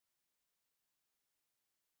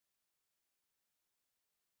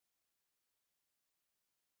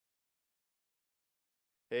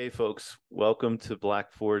Hey folks, welcome to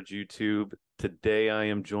Blacforje YouTube. Today I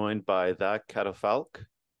am joined by Thy Catafalque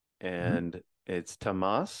Mhm. and it's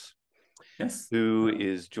Tamas Yes. who Hello.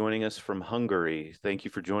 is joining us from Hungary. Thank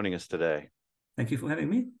you for joining us today. Thank you for having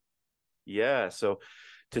me. Yeah, so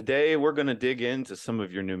today we're going to dig into some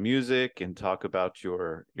of your new music and talk about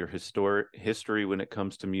your historic history when it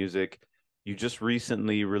comes to music. You just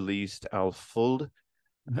recently released Alfuld.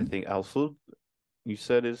 I Mhm. think Alfuld you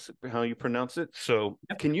said is how you pronounce it. So,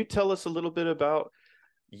 Yep. can you tell us a little bit about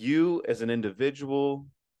you as an individual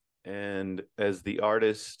and as the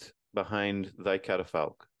artist behind Thy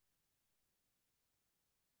Catafalque?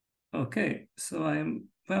 Okay.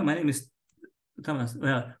 My name is Tamás.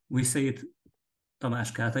 Well, we say it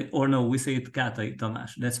Tamás Kátai, or no, we say it Kátai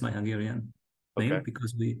Tamás. That's my Hungarian name Okay.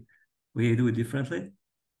 because we do it differently.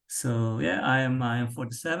 So yeah, I am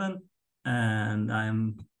 47 and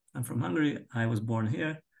I'm from Hungary. I was born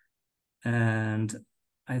here and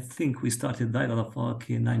I think we started Thy Catafalque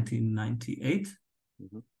in 1998,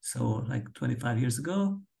 Mhm. so like 25 years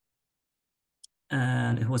ago.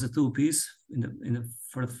 And it was a two-piece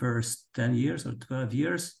for the first 10 years or 12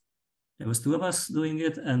 years. There was two of us doing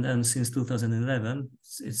it, and then since 2011,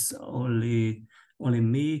 it's only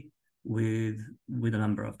me with a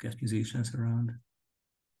number of guest musicians around.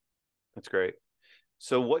 That's great.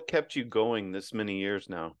 So, what kept you going this many years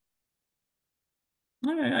now?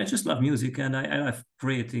 I just love music, and I love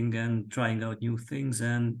creating and trying out new things,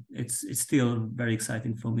 and it's still very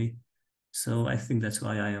exciting for me. So I think that's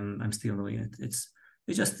why I'm still doing it. It's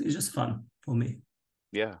just fun for me.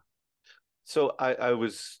 Yeah. So, I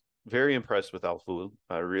was very impressed with Alful.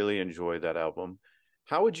 I really enjoyed that album.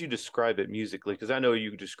 How would you describe it musically? Because I know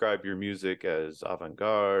you describe your music as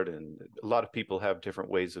avant-garde, and a lot of people have different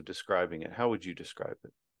ways of describing it. How would you describe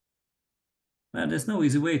it? Well, there's no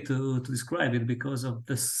easy way to describe it because of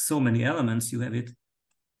the so many elements you have in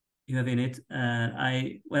it.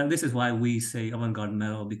 And this is why we say avant-garde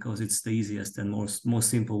metal because it's the easiest and most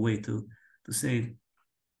simple way to say it.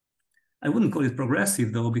 I wouldn't call it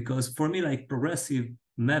progressive though, because for me, like progressive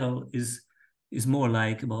metal is more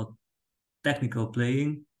like about technical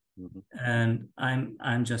playing, Mhm. and I'm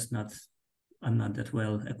not that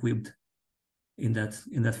well equipped in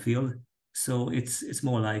that field. So it's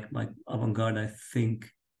more like avant-garde, I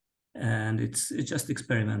think, and it's just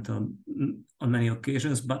experimental on many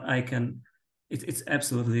occasions. But it's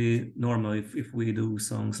absolutely normal if we do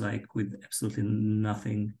songs like with absolutely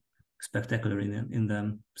nothing spectacular in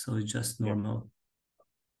them. So it's just Yeah.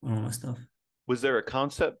 normal stuff. Was there a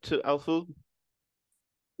concept to Alful?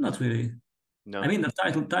 Not really. I No. mean, the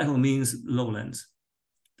title means lowlands.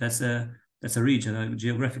 That's a region, a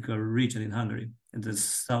geographical region in Hungary, and the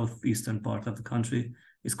southeastern part of the country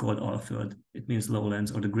is called Alföld. It means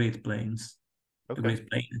lowlands or the Great Plains, the Okay. Great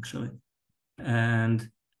Plain actually.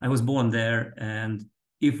 And I was born there. And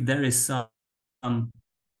if there is some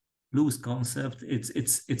loose concept,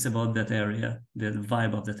 it's about that area, the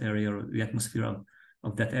vibe of that area, or the atmosphere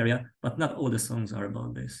of that area. But not all the songs are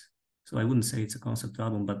about this. So I wouldn't say it's a concept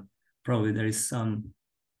album, but probably there is some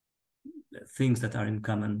things that are in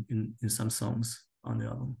common in some songs on the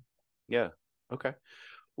album. Yeah. Okay.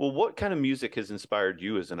 Well, what kind of music has inspired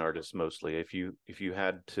you as an artist mostly? If you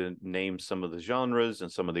had to name some of the genres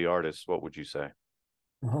and some of the artists, what would you say?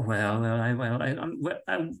 Oh when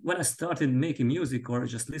I started making music or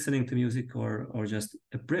just listening to music or just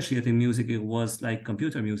appreciating music, it was like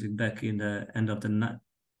computer music back in the end of the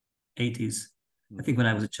 80s. I Hmm. think when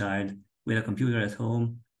I was a child, we had a computer at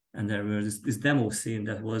home, and there was this demo scene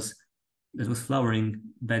that was flowering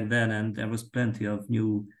back then, and there was plenty of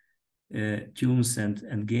new tunes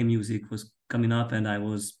and game music was coming up, and I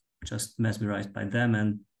was just mesmerized by them,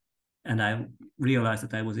 and I realized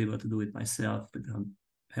that I was able to do it myself with the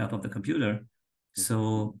help of the computer. Hmm.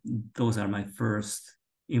 So those are my first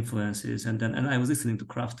influences, and I was listening to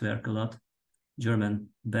Kraftwerk a lot,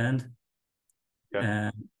 German band,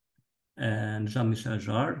 Okay. and Jean-Michel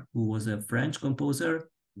Jarre, who was a French composer,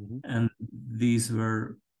 Hmm. and these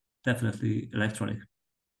were definitely electronic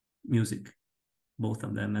music, both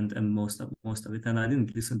of them, and most of it. And I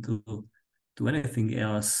didn't listen to anything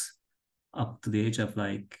else up to the age of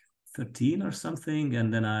like 13 or something,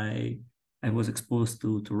 and then I was exposed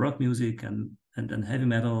to rock music and then heavy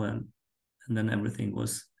metal, and then everything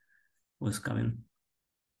was coming.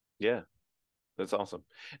 Yeah, that's awesome.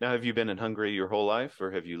 Now, have you been in Hungary your whole life,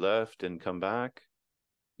 or have you left and come back?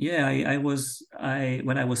 Yeah, I was I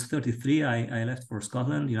when I was 33, I left for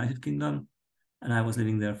Scotland, United Kingdom, and I was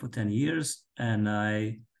living there for 10 years, and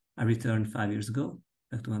I returned 5 years ago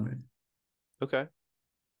back to Hungary. Okay,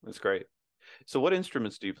 that's great. So, what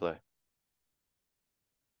instruments do you play?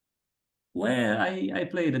 Well, I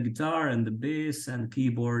play the guitar and the bass and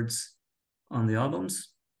keyboards on the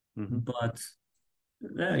albums, Hmm. but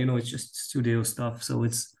you know, it's just studio stuff. So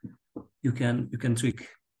it's you can trick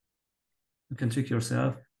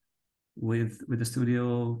yourself with the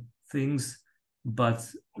studio things. But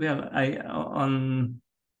well, I on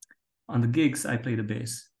the gigs I play the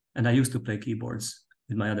bass, and I used to play keyboards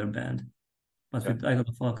with my other band. But Okay, with Thy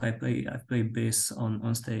Catafalque, I play bass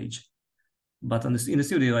on stage. But in the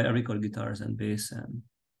studio, I record guitars and bass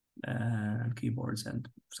and keyboards and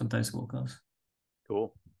sometimes vocals.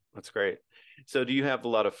 cool. That's great. So, do you have a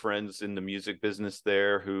lot of friends in the music business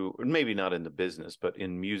there who, maybe not in the business, but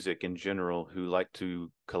in music in general, who like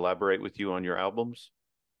to collaborate with you on your albums?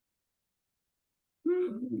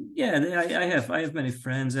 Yeah, I have many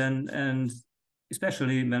friends and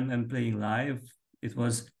especially when I'm playing live, it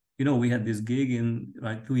was you know we had this gig in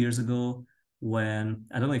like 2 years ago when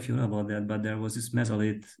I don't know if you know about that, but there was this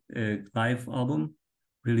Mesolith live album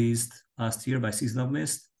released last year by Season of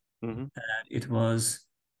Mist. Hmm. It was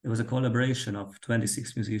it was a collaboration of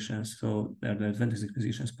 26 musicians. So there were 26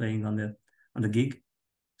 musicians playing on the gig.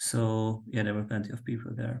 So yeah, there were plenty of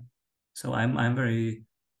people there. So I'm very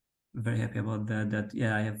happy about that. That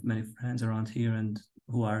yeah, I have many friends around here and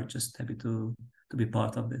who are just happy to be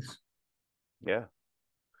part of this. Yeah.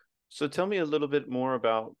 So, tell me a little bit more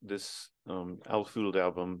about this Alfood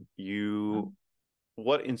album.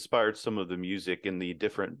 What inspired some of the music in the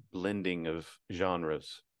different blending of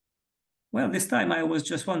genres? Well, this time I was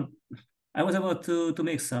about to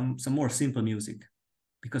make some more simple music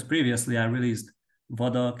because previously I released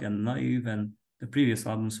Vodak and Naive and the previous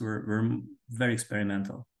albums were very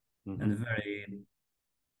experimental Hmm. and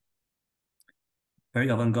very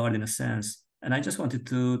avant-garde in a sense. And I just wanted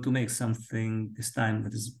to make something this time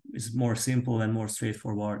that is more simple and more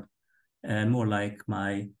straightforward and more like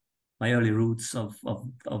my early roots of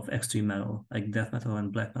extreme metal, like death metal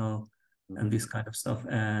and black metal and Hmm. this kind of stuff,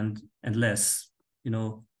 and less, you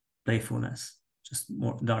know, playfulness, just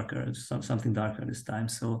more darker, something darker this time.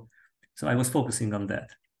 So I was focusing on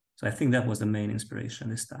that. So I think that was the main inspiration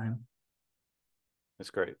this time.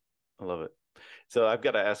 That's great. I love it. So I've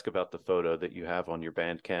got to ask about the photo that you have on your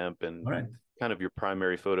Bandcamp and All right. kind of your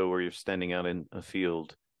primary photo where you're standing out in a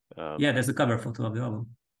field. Yeah, that's the cover photo of the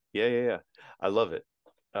album. Yeah, yeah, yeah. I love it.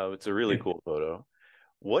 It's a really Yeah. cool photo.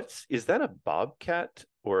 Is that a bobcat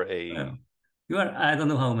or Uh, a? I don't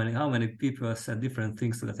know how many people have said different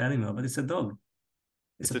things to that animal, but it's a dog.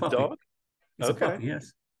 It's It's a a puppy. dog? It's a Okay. puppy,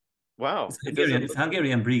 yes. Wow. It doesn't It's look.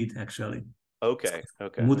 Hungarian breed actually. Okay.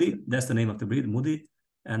 Okay. Moody, that's the name of the breed, Moody,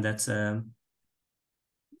 and that's a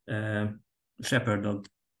shepherd dog,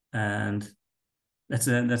 and that's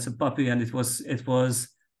a puppy, and it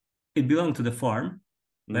belonged to the farm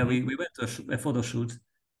where Hmm. we went to a photo shoot,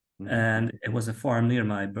 Hmm. and it was a farm near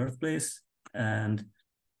my birthplace, and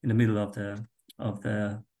in the middle of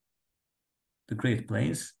the Great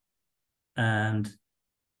Plains, and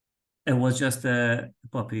it was just a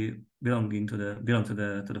puppy belonged to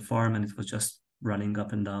the farm, and it was just running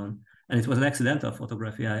up and down. And it was an accidental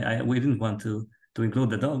photography. We didn't want to include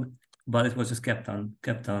the dog, but it was just kept on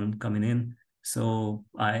coming in. So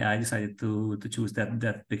I decided to choose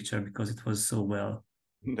that picture because it was so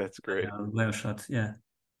That's great. well shot. Yeah,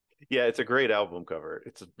 Yeah, it's a great album cover.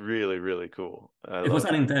 It's really, really cool. I it was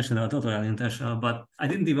love it. unintentional, totally unintentional. But I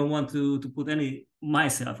didn't even want to put any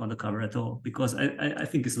myself on the cover at all because I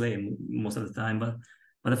think it's lame most of the time. But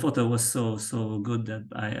the photo was so good that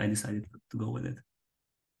I decided to go with it.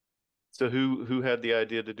 So who had the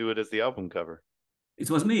idea to do it as the album cover? It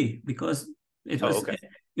was me because it Oh, was okay.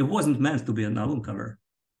 it wasn't meant to be an album cover.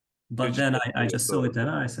 It But was just then a I silly just saw photo. it and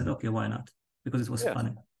I said, okay, why not? Because it was Yeah.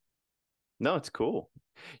 funny. No, it's cool.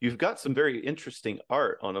 You've got some very interesting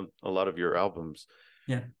art on a lot of your albums.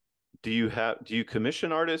 Yeah. Do you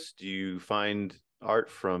commission artists? Do you find art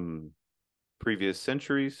from previous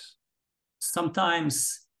centuries?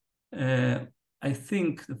 Sometimes uh, I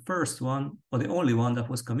think the first one or the only one that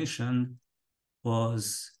was commissioned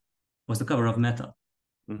was was the cover of Meta,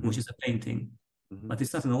 Hmm. which is a painting. Hmm. But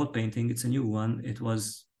it's not an old painting, it's a new one. It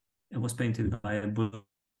was painted by a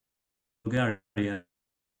Bulgarian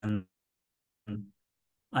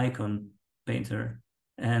icon painter.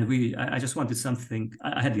 And I just wanted something.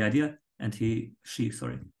 I had the idea, and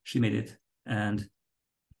she made it, and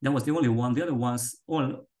that was the only one. The other ones,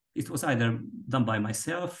 all it was either done by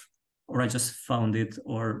myself, or I just found it,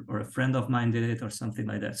 or a friend of mine did it, or something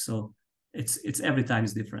like that. So it's every time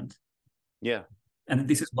is different, Yeah, and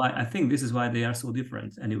this is why I think this is why they are so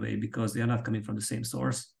different anyway, because they are not coming from the same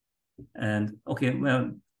source. And okay,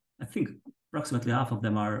 well, I think approximately half of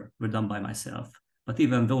them were done by myself, but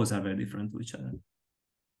even those are very different to each other.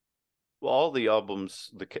 Well, all the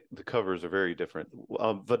albums, the covers are very different.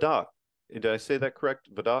 Vadak, did I say that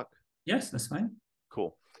correct? Vadak? Yes, that's fine.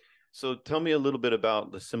 Cool. So tell me a little bit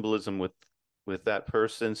about the symbolism with that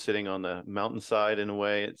person sitting on the mountainside in a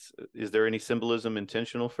way. Is there any symbolism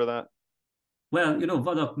intentional for that? Well,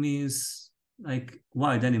 Vadok means like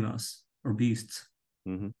wild animals or beasts.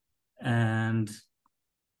 Mm-hmm. And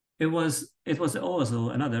it was also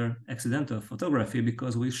another accidental photography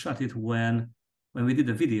because we shot it when we did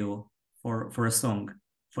a video for a song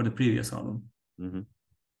for the previous album. Mm-hmm.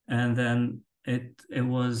 And then it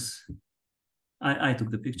was I took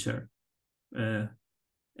the picture. Uh,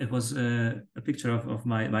 it was a picture of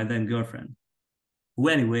my then girlfriend, who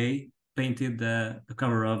anyway painted the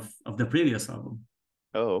cover of the previous album.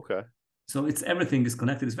 Oh, okay. So it's everything is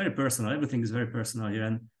connected. It's very personal. Everything is very personal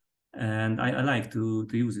here, and I like to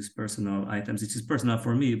use these personal items. It is personal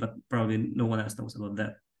for me, but probably no one else knows about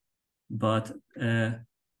that. But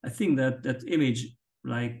I think that image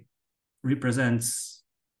like represents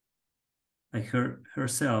like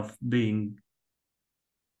herself being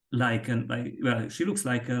like well, she looks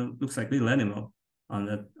like little animal on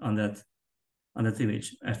that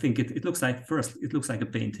image. I think it looks like first it looks like a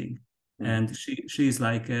painting, Mm-hmm. and she's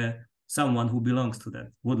like someone who belongs to that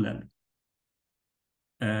woodland,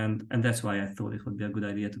 and that's why I thought it would be a good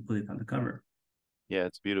idea to put it on the cover. Yeah,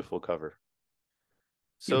 it's a beautiful cover.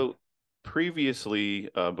 You. So previously,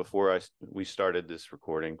 before we started this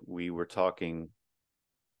recording, we were talking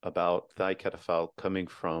about Thy Catafalque coming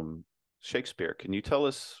from Shakespeare. Can you tell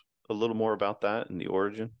us a little more about that and the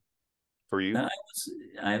origin for you?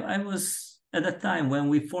 I was at that time when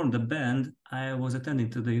we formed the band. I was attending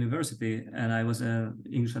to the university, and I was a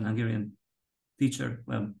English and Hungarian teacher.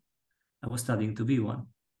 Well, I was studying to be one,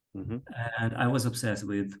 Mm-hmm. and I was obsessed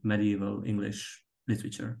with medieval English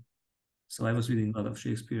literature. So I was reading a lot of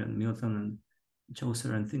Shakespeare and Milton and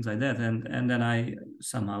Chaucer and things like that. And then I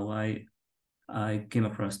somehow I came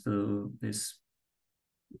across to this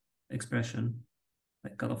expression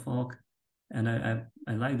like catafalque, and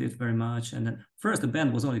I liked it very much. And then first the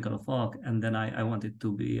band was only catafalque, and then I wanted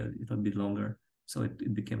to be a little bit longer, so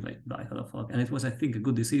it became like Thy Catafalque, and it was I think a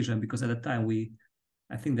good decision because at the time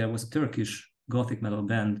I think there was a Turkish gothic metal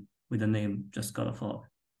band with the name just catafalque,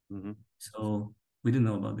 Mm-hmm. so we didn't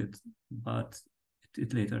know about it, but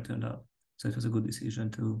it later turned out. So it was a good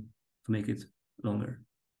decision to make it longer.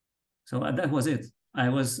 So that was it. I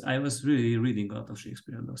was really reading a lot of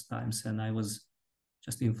Shakespeare at those times, and I was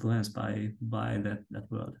just influenced by that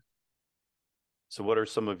world. So, what are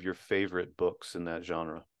some of your favorite books in that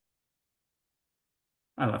genre?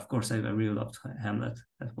 Of course, I really loved Hamlet.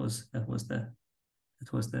 That was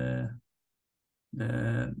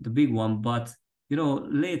the big one. But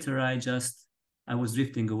later I was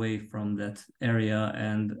drifting away from that area,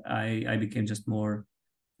 and I became just more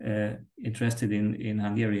interested in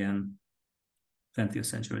Hungarian 20th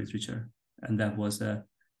century literature, and that was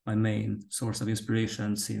my main source of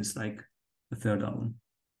inspiration since like the third album.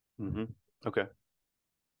 Mm-hmm. Okay.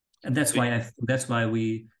 And that's So, why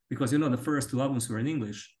we because the first two albums were in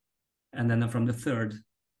English, and then from the third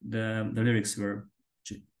the lyrics were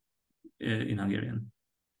in Hungarian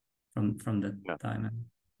from that yeah, time,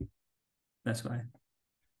 and that's why.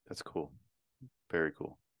 that's cool. Very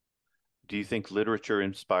cool. Do you think literature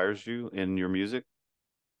inspires you in your music?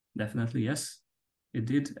 Definitely, yes, it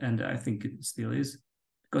did, and I think it still is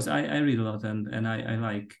because I read a lot, and I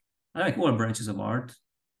like all branches of art,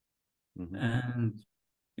 Mm-hmm. and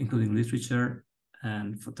including literature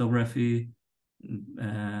and photography,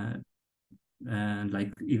 uh, and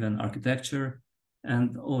like even architecture,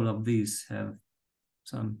 and all of these have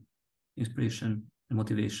some inspiration and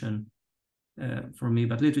motivation for me.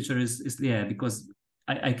 But literature is yeah, because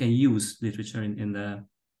I can use literature in the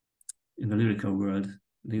lyrical world. The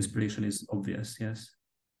Mm-hmm. inspiration is obvious. Yes.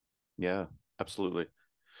 Yeah, absolutely.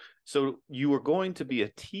 So, you were going to be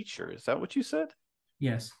a teacher. Is that what you said?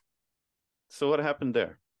 Yes. So, what happened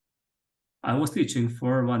there? I was teaching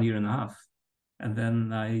for 1 year and a half, and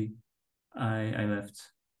then I left.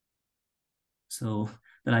 So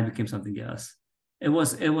then I became something else. It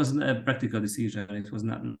was a practical decision. It was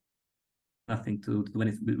nothing to do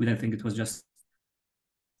with anything. It was just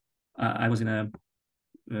I was in a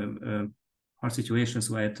hard situation,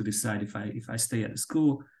 so I had to decide if I stay at the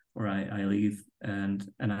school or I leave, and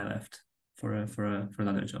I left for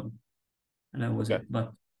another job, and that was Okay. it.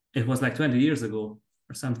 But it was like 20 years ago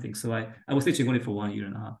or something. So I was teaching only for 1 year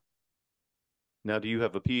and a half. Now, do you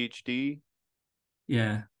have a PhD?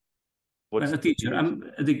 Yeah. Well, What's a the teacher.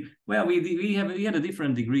 PhD? Well, we had a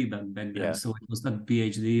different degree back then, Yeah. so it was not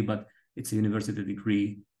PhD, but it's a university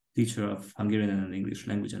degree, teacher of Hungarian and English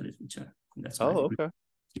language and literature. That's my Oh, degree. okay.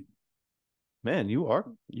 Man, you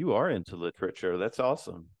are into literature. That's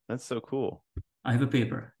awesome. That's so cool. I have a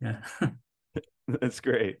paper. Yeah. That's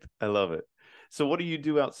great. I love it. So what do you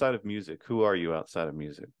do outside of music? Who are you outside of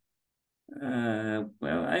music? Well,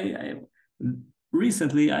 I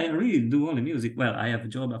recently I really do only music. Well, I have a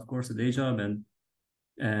job, of course, a day job, and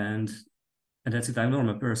and that's it. I'm a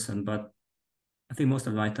normal person, but I think most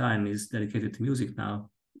of my time is dedicated to music now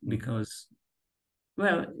Mhm. because,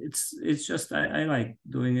 well, it's just I like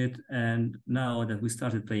doing it, and now that we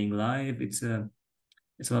started playing live, it's a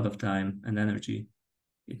lot of time and energy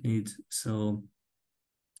it needs. So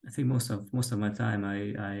I think most of my time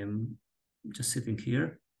I am just sitting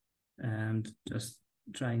here and just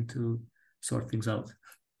trying to sort things out.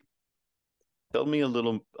 Tell me a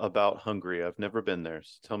little about Hungary. I've never been there.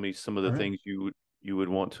 So tell me some of the All right. things you would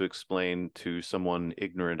want to explain to someone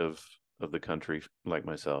ignorant of the country like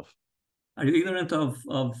myself. Are you ignorant of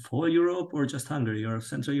whole Europe or just Hungary or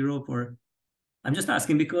Central Europe? Or I'm just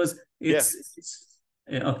asking because Yeah. it's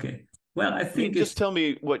okay. Well, I I mean, think just it's tell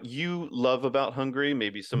me what you love about Hungary,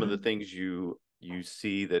 maybe some of the mhm. things you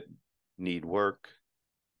see that need work,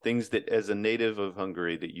 things that as a native of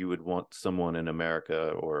Hungary that you would want someone in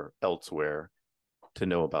America or elsewhere to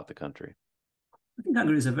know about the country. I think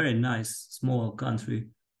Hungary is a very nice small country.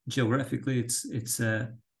 Geographically, it's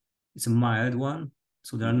a mild one,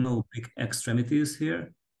 so there are Mm-hmm. no big extremities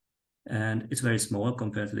here, and it's very small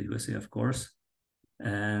compared to the USA, of course,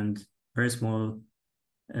 and very small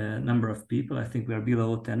number of people. I think we are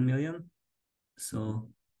below 10 million, Mm-hmm. so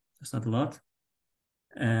that's not a lot.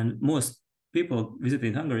 And most people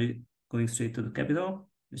visiting Hungary going straight to the capital,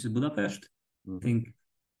 which is Budapest. I Mm-hmm. think,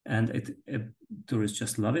 and tourists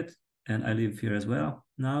just love it. And I live here as well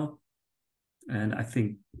now. And I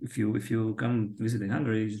think if you come visiting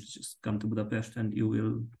Hungary, you just come to Budapest and you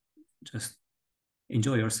will just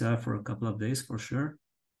enjoy yourself for a couple of days for sure,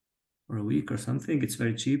 or a week or something. It's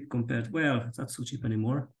very cheap compared. Well, it's not so cheap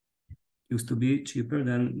anymore. Used to be cheaper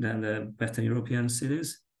than the Western European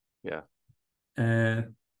cities. Yeah. Uh,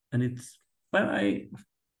 and it's well,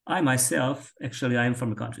 I myself actually I'm from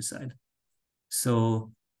the countryside,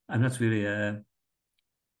 so I'm not really a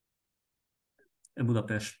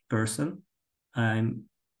Budapest person. I'm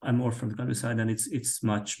I'm more from the countryside, and it's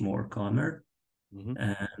much more calmer Mm-hmm.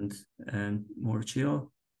 and and more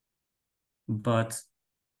chill. But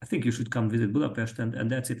I think you should come visit Budapest,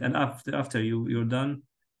 and that's it. And after you're done,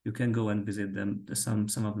 you can go and visit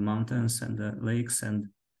some of the mountains and the lakes and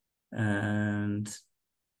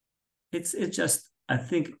it's just I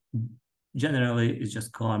think generally it's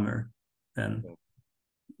just calmer than Yeah.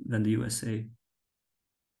 than the USA.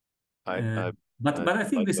 I Uh, I but I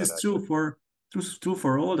think like this that is actually. true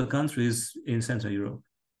for all the countries in Central Europe.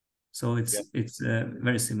 So Yeah. it's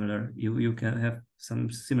very similar. You can have some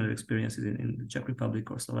similar experiences in the Czech Republic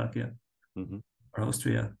or Slovakia Mm-hmm. or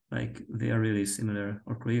Austria. Like they are really similar.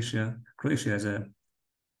 Or Croatia. Croatia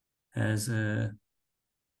has a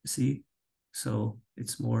sea, so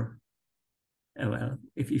it's more well.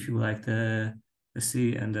 If you like the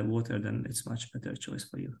sea and the water, then it's much better choice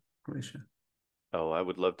for you, Croatia. Oh, I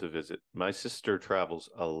would love to visit. My sister travels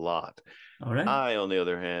a lot. All right. I, on the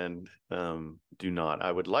other hand, do not.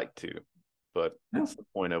 I would like to, but Well, it's the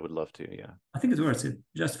point I would love to. Yeah, I think it's worth it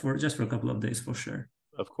just for a couple of days for sure.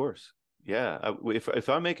 of course. Yeah, if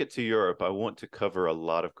I make it to Europe, I want to cover a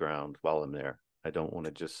lot of ground while I'm there. I don't want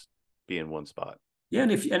to just be in one spot. Yeah,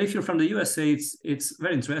 and if you're from the USA, it's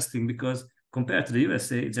very interesting because compared to the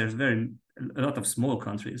USA, there's a lot of small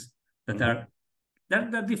countries that Mm-hmm.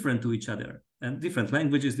 are they're different to each other and different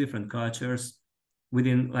languages, different cultures.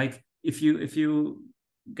 Within like if you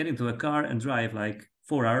get into a car and drive like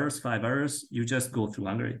 4 hours, 5 hours, you just go through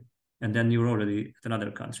Hungary, and then you're already at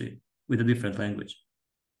another country with a different language.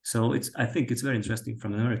 So I think it's very interesting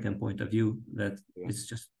from an American point of view that Yeah. it's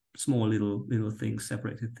just small little things,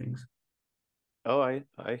 separated things. Oh,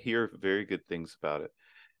 I hear very good things about it.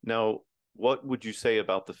 Now, what would you say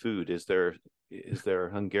about the food? Is there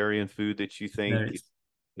Hungarian food that you There think is.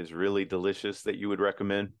 is really delicious that you would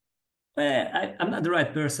recommend? I'm not the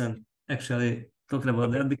right person actually talking about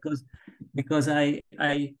Okay. that because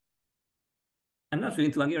I'm not really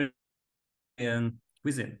into Hungarian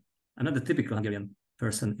cuisine. I'm not the typical Hungarian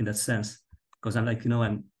person in that sense because I'm like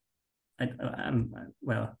I'm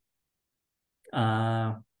well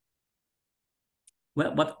uh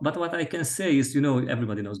but what I can say is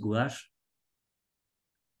everybody knows goulash.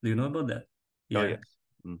 Do you know about that? Oh, Yeah. yes.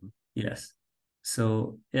 Hmm. Yes.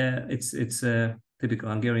 So yeah, it's a typical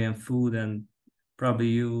Hungarian food, and probably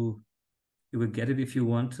you will get it if you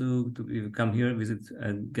want to you come here, visit,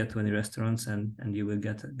 and get to any restaurants, and you will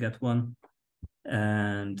get one.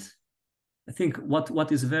 And I think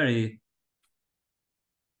what is very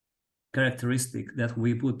characteristic that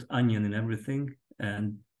we put onion in everything,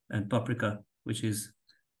 and paprika, which Yeah,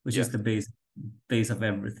 is the base of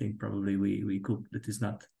everything probably we cook that is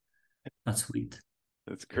not sweet.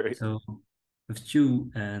 that's great. So with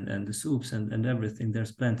stew and the soups and everything,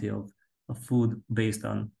 there's plenty of food based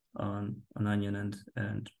on onion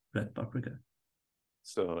and red paprika.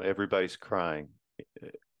 So everybody's crying.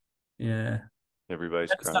 Yeah,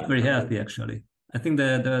 Everybody's it's not crying very for healthy onion. actually. I think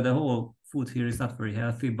the whole food here is not very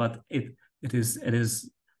healthy, but it is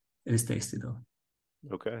tasty though.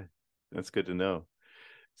 Okay, that's good to know.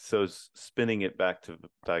 So spinning it back to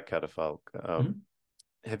Thy Catafalque, Mhm.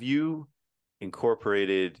 have you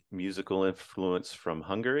incorporated musical influence from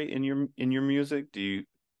Hungary in your music?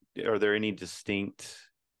 Are there any distinct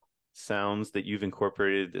sounds that you've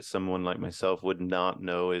incorporated that someone like myself would not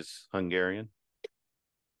know is Hungarian?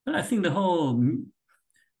 And I think the whole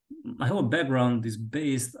my whole background is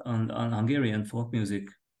based on Hungarian folk music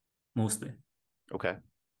mostly, Okay.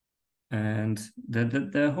 and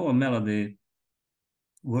the whole melody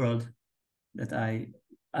world that I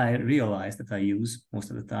realize that I use most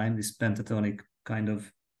of the time, this pentatonic kind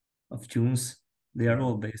of tunes, they are Mhm.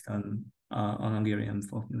 all based on Hungarian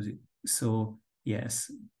folk music. So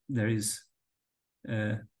yes, there is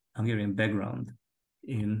a Hungarian background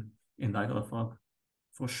in Diagonal folk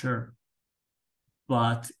for sure,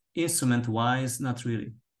 but instrument wise, not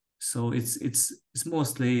really. So it's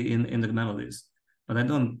mostly in the melodies, but I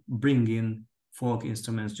don't bring in folk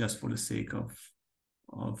instruments just for the sake of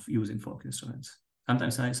using folk instruments.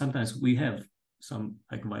 Sometimes we have some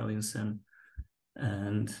like violins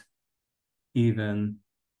and even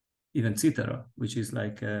even cithara, which is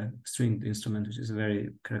like a stringed instrument, which is a very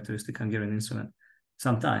characteristic Hungarian instrument.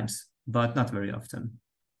 Sometimes, but not very often.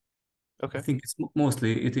 I Okay. think it's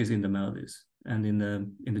mostly it is in the melodies and in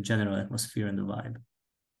the general atmosphere and the vibe.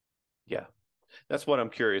 Yeah. That's what I'm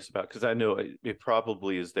curious about because I know it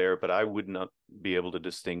probably is there, but I would not be able to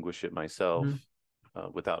distinguish it myself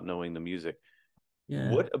Mhm. without knowing the music. Yeah.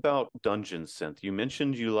 What about dungeon synth? You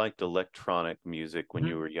mentioned you liked electronic music when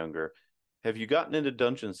you Mhm. were younger. Have you gotten into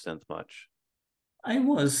dungeon synth much? I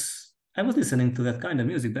was listening to that kind of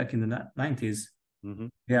music back in the 90s. Hmm.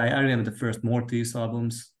 Yeah, I remember the first Mortis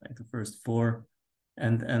albums, like the first four,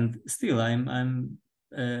 and still I'm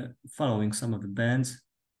following some of the bands.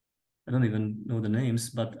 I don't even know the names,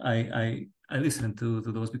 but I listen to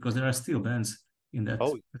those because there are still bands in that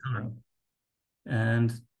Oh, genre,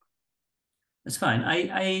 and it's fine.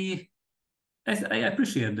 I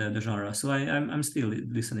appreciate the genre, so I'm still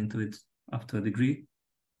listening to it up to a degree.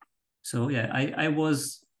 So yeah, I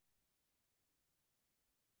was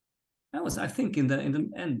I think in the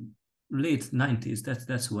end late 90s.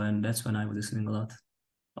 That's when I was listening a lot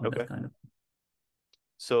of that okay. kind of.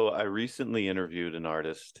 So I recently interviewed an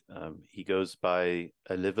artist. He goes by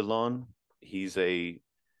Alivilon. He's I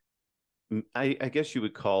guess you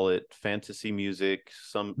would call it fantasy music,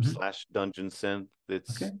 some Mhm. slash dungeon synth. Okay.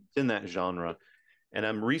 It's in that genre. And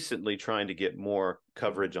I'm recently trying to get more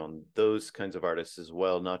coverage on those kinds of artists as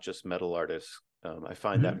well, not just metal artists. I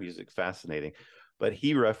find that Mhm. music fascinating. But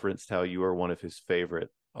he referenced how you are one of his favorite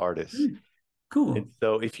artists. Mm. And Cool.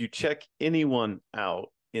 so if you check anyone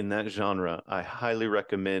out in that genre, I highly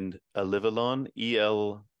recommend Alivilon,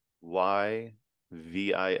 Elyvilon,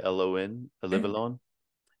 Okay. Alivilon.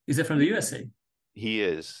 Is it from the USA? He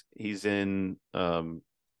is. He's in the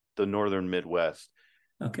northern Midwest.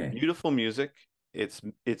 Okay. Beautiful music.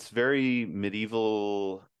 It's very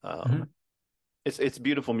medieval. Mhm. It's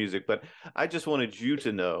beautiful music, but I just wanted you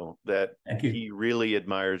to know that Thank you. he really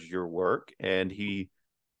admires your work and he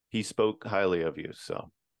spoke highly of you.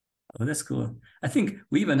 So Oh, that's cool. I think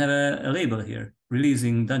we even have a label here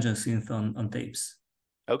releasing Dungeon Synth on tapes.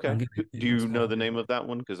 okay. Hungarian Do label. It's you know called the name of that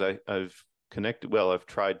one? Because I've connected. Well, I've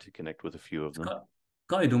tried to connect with a few of it's them. called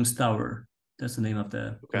Kaidum's Tower. That's the name of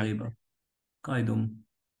the Okay. label. Kaidum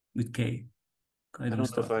with K. I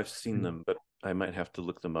Kaidum's don't know if Tower. I've seen them, but I might have to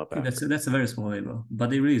look them up I think after. that's a very small label, but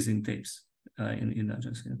they release in tapes in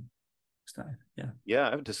Dungeon Synth style. Yeah. Yeah,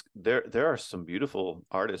 I've just there are some beautiful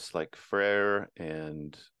artists like Frere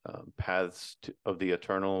and of the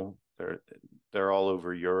Eternal. They're all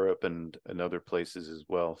over Europe and other places as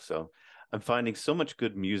well. So I'm finding so much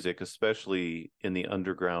good music, especially in the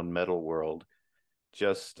underground metal world.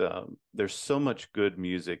 Just there's so much good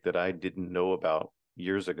music that I didn't know about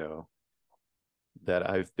years ago that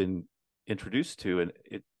I've been introduced to, and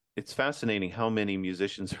it's fascinating how many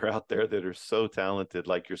musicians are out there that are so talented,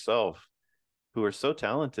 like yourself, who are so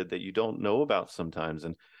talented that you don't know about sometimes.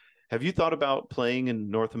 And have you thought about playing in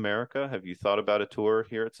North America? Have you thought about a tour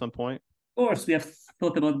here at some point? Of course, we have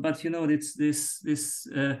thought about, but it's this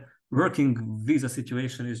working visa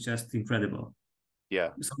situation is just incredible. Yeah.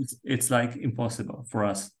 So it's like impossible for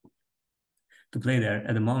us to play there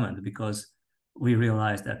at the moment because we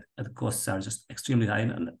realize that the costs are just extremely high.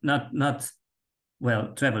 Not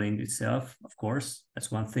well, traveling itself, of course,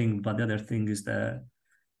 that's one thing, but the other thing is the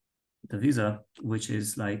visa, which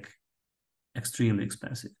is like extremely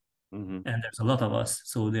expensive. Hmm. And there's a lot of us,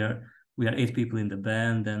 so we are 8 people in the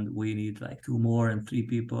band, and we need like two more and three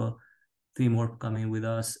more coming with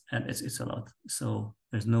us, and it's a lot. So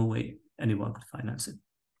there's no way anyone could finance it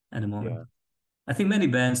at the moment. Yeah. I think many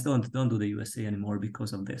bands don't do the USA anymore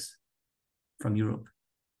because of this from Europe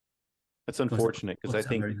That's because the unfortunate because I costs are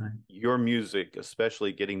think very high. your music,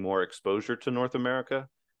 especially getting more exposure to North America,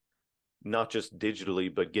 not just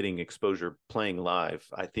digitally, but getting exposure playing live,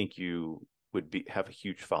 I think you would be have a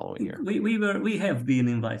huge following here. We have been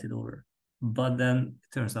invited over, but then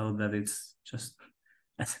it turns out that it's just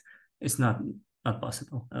it's not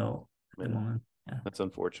possible at all at the Yeah, moment. Yeah, that's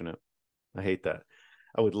unfortunate. I hate that.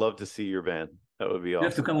 I would love to see your band. That would be you have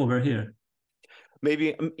to awesome. come over here.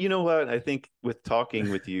 Maybe you know what? I think with talking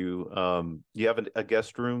with you, you have a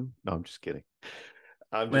guest room. No, I'm just kidding.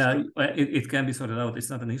 I'm just Well, kidding. it can be sorted out. It's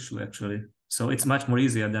not an issue actually. So it's much more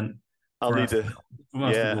easier than I'll for need us to. for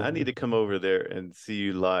us to Yeah, go I need over. to come over there and see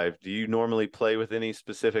you live. Do you normally play with any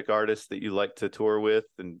specific artists that you like to tour with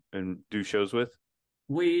and do shows with?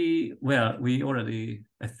 We already,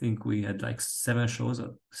 I think we had like 7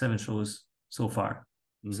 shows so far.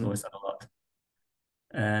 So Hmm. it's not a lot.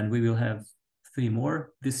 And we will have 3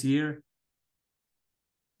 more this year,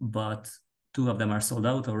 but 2 of them are sold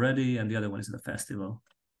out already, and the other one is the festival.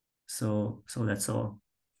 So that's all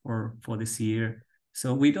for this year.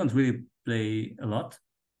 So we don't really play a lot,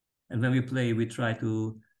 and when we play, we try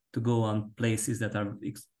to go on places that are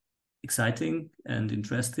exciting and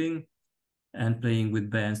interesting, and playing with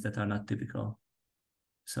bands that are not typical.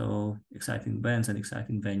 So exciting bands and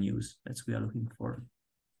exciting venues. That's what we are looking for.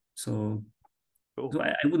 So, Cool. so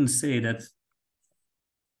I wouldn't say that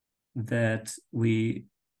we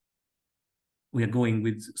are going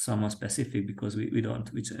with someone specific because we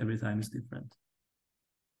don't, which every time is different.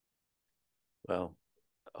 Well,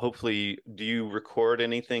 hopefully, do you record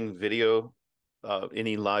anything video,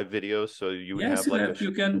 any live videos? So you would Yes, have you like a have show?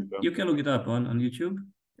 you can look it up on YouTube.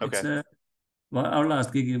 It's Okay. well, our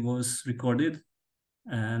last gig was recorded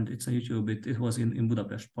and it's on YouTube. It was in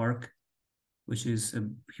Budapest Park, which is a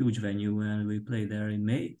huge venue, and we played there in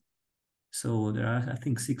May. So there are I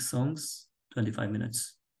think 6 songs, 25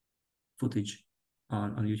 minutes footage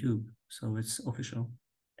on YouTube. So it's official.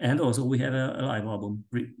 And also we have a live album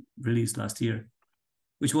released last year,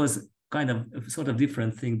 which was kind of a sort of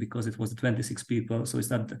different thing because it was 26 people. So it's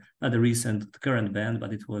not a recent current band,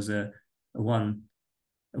 but it was a one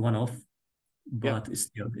off. Yeah, But it's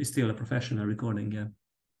still a professional recording. Yeah.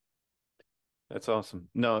 that's awesome.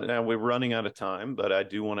 No, now we're running out of time, but I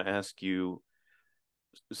do want to ask you,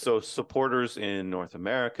 so supporters in North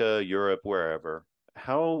America, Europe, wherever,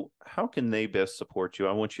 how can they best support you?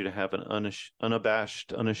 I want you to have an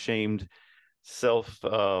unabashed, unashamed self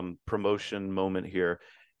promotion moment here.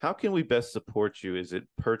 How can we best support you? Is it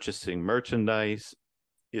purchasing merchandise?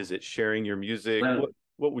 Is it sharing your music? Well,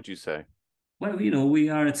 What would you say? we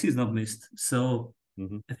are at Season of Mist, so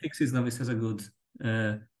Hmm. I think Season of Mist has a good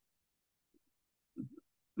uh,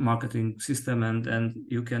 marketing system, and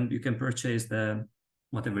you can purchase the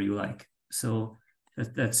whatever you like. So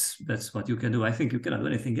that's what you can do. I think you cannot do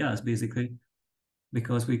anything else basically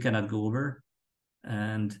because we cannot go over,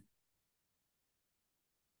 and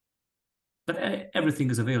but everything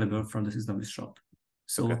is available from the System shop.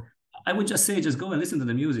 Okay, So I would just say just go and listen to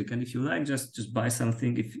the music, and if you like, just buy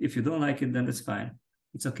something. If you don't like it, then that's fine.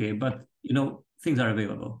 It's okay. But things are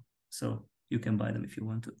available, so you can buy them if you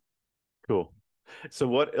want to. cool. So,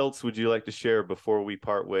 what else would you like to share before we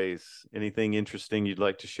part ways? Anything interesting you'd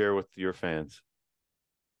like to share with your fans?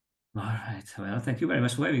 All right. Well, thank you very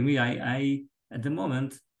much for having me. I at the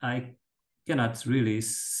moment I cannot really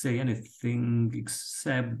say anything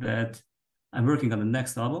except that I'm working on the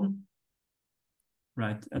next album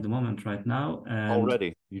right at the moment right now, and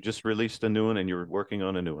Already, you just released a new one and you're working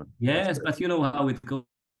on a new one. That's yes, great. but you know how it goes.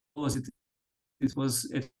 It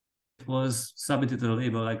was submitted to the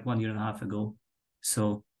label like 1.5 years ago,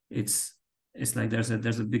 so it's like there's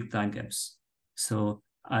a big time gaps. So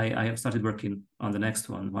I have started working on the next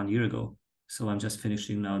one 1 year ago. So I'm just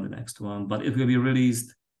finishing now the next one, but it will be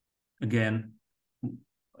released again,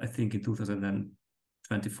 I think in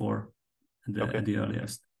 2024 Okay. at the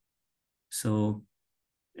earliest. So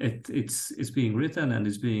it's being written and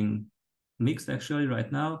it's being mixed actually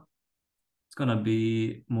right now. It's gonna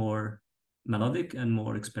be more melodic and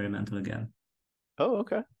more experimental again. Oh,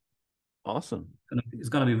 okay. Awesome. It's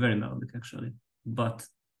gonna be very melodic actually. But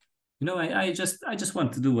I just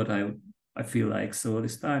want to do what I feel like. So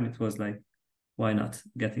this time it was like, why not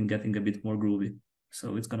getting a bit more groovy?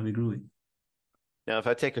 So it's gonna be groovy. Now, if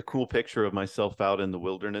I take a cool picture of myself out in the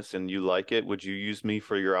wilderness and you like it, would you use me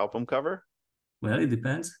for your album cover? Well, it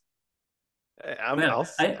depends. I'm, Well, I'll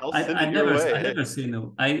I, I'll I, send I it your never I way. never say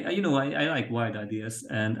no. I like wide ideas,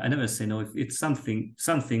 and I never say no if it's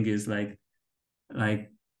something is like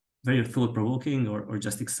very thought provoking or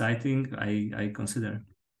just exciting. I consider.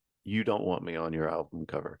 You don't want me on your album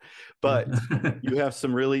cover, Yeah. but you have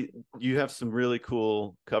some really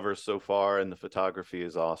cool covers so far, and the photography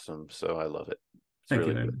is awesome. So I love it. It's Thank you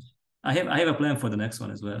really very good. much. I have a plan for the next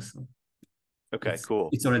one as well, so Okay, it's cool.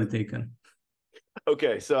 it's already taken.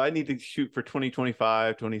 Okay, so I need to shoot for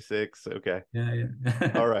 2025, 26. Okay. Yeah, All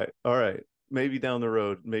yeah. right. All right. Maybe down the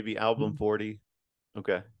road, maybe album 40.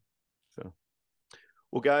 Okay. So,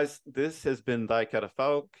 well, guys, this has been Thy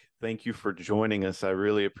Catafalque. Thank you for joining us. I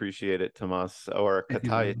really appreciate it, Tomas, or Thank you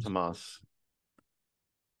very Kataya much. Tomas.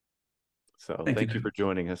 So, Thank you thank you very for much.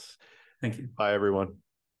 joining us. Thank you. Bye, everyone.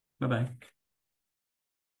 Bye bye.